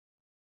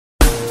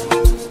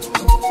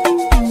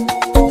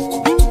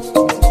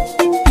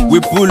We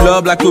pull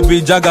up like we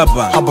be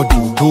Jagaban. How about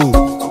you do?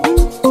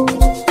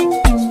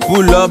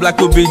 Pull up like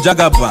we be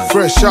Jagaban.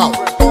 Fresh out.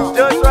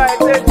 Just right,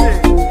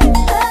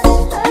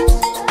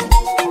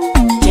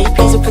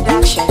 JP's a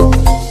production.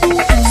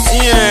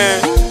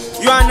 yeah,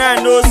 you and I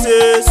know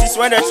say since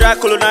when they try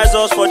colonize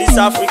us for this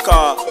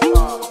Africa,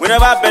 we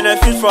never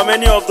benefit from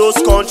any of those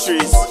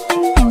countries.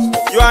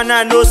 You and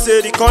I know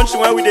say the country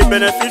where we dey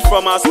benefit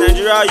from as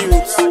Nigeria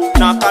youths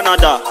na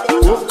Canada,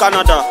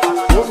 Canada,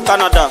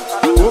 Canada,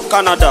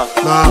 Canada.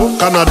 Nah,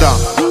 Canada,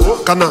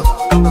 Canada,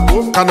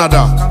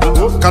 Canada,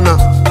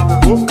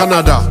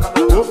 Canada,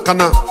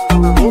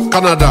 Canada,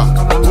 Canada,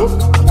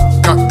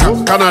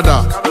 Canada,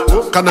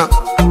 Canada,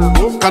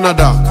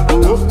 Canada,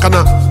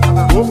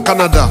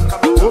 Canada,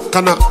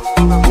 Canada,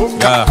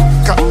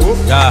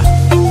 Yeah.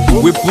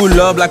 We pull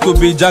up like we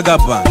be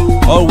Jagaban.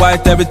 All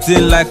white,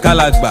 everything like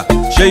Kalagba.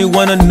 Sure you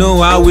wanna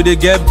know how we dey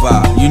get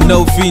by. You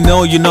know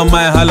Fino, you know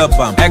my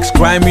halabam. Ex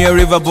cry me a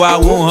river, but I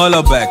won't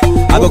holler back.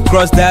 I go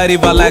cross that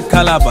river like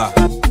Calabar.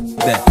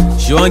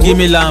 She won't give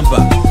me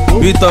lamba.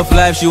 Beat of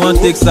life, she won't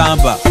take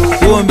samba.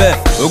 Kumbe,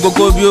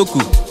 Ogoko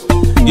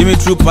Bioku. Give me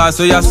true pass,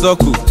 so ya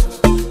soku.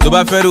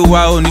 Toba Feru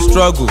wa only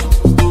struggle.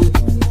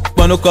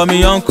 But no call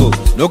me uncle,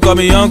 no call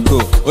me uncle.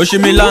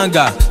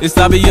 Oshimilanga, it's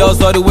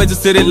yours all the way to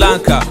Sri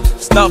Lanka.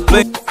 Stop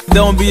playing,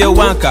 don't be a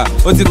wanker.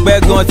 Oti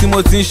Begon,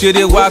 Timothy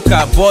Shede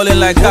Waka. Ballin'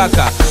 like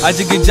Kaka,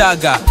 Ajigi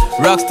Jaga.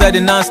 Rock steady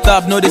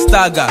non-stop, no they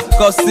stagger.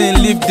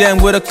 Cussing, leave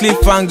them with a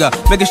cliffhanger.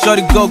 Making sure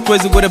they go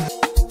crazy with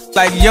a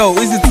like yo,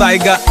 is it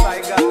Tiger?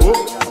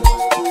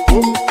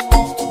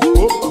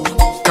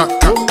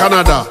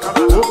 Canada,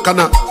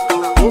 Canada,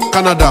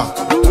 Canada,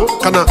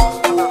 Canada,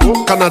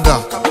 Canada,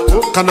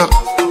 Canada,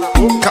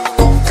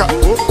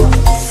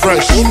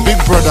 Fresh, Big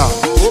Brother,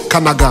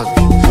 Kanagan,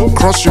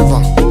 Cross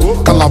River,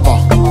 Calabar,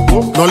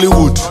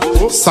 Nollywood,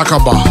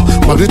 Sakaba,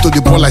 Magnito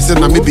the ball I said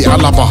na maybe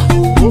Alaba.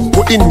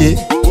 Go in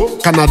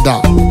Canada,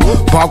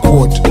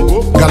 Backward,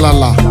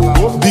 Galala,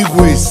 Big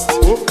Waist,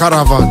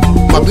 Caravan,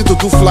 Magnito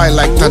to fly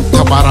like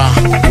Tantabara.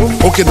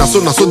 Okay, na so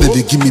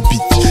they give me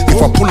beat.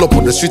 If I pull up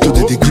on the street,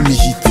 they give me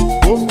heat.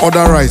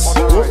 Order rice,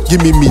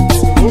 give me meat,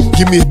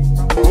 give me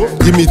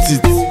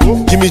teeth,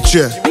 give me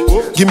chair,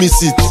 give me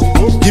seat,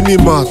 give me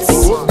mats,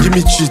 give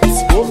me cheat,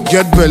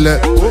 get belly,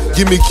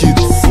 give me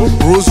kids,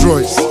 Rolls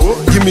Royce,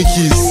 give me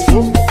keys.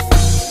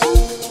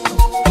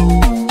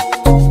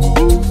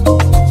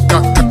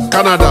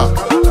 Canada,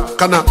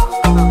 Canada,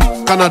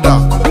 Canada,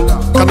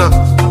 Canada,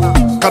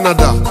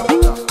 Canada,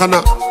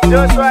 Canada,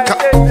 Just right,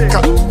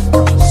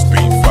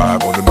 Speed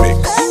 5 on the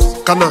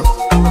mix. Canada,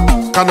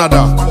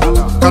 Canada,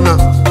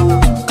 Canada,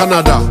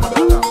 Canada,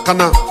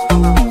 Canada,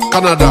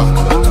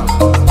 Canada.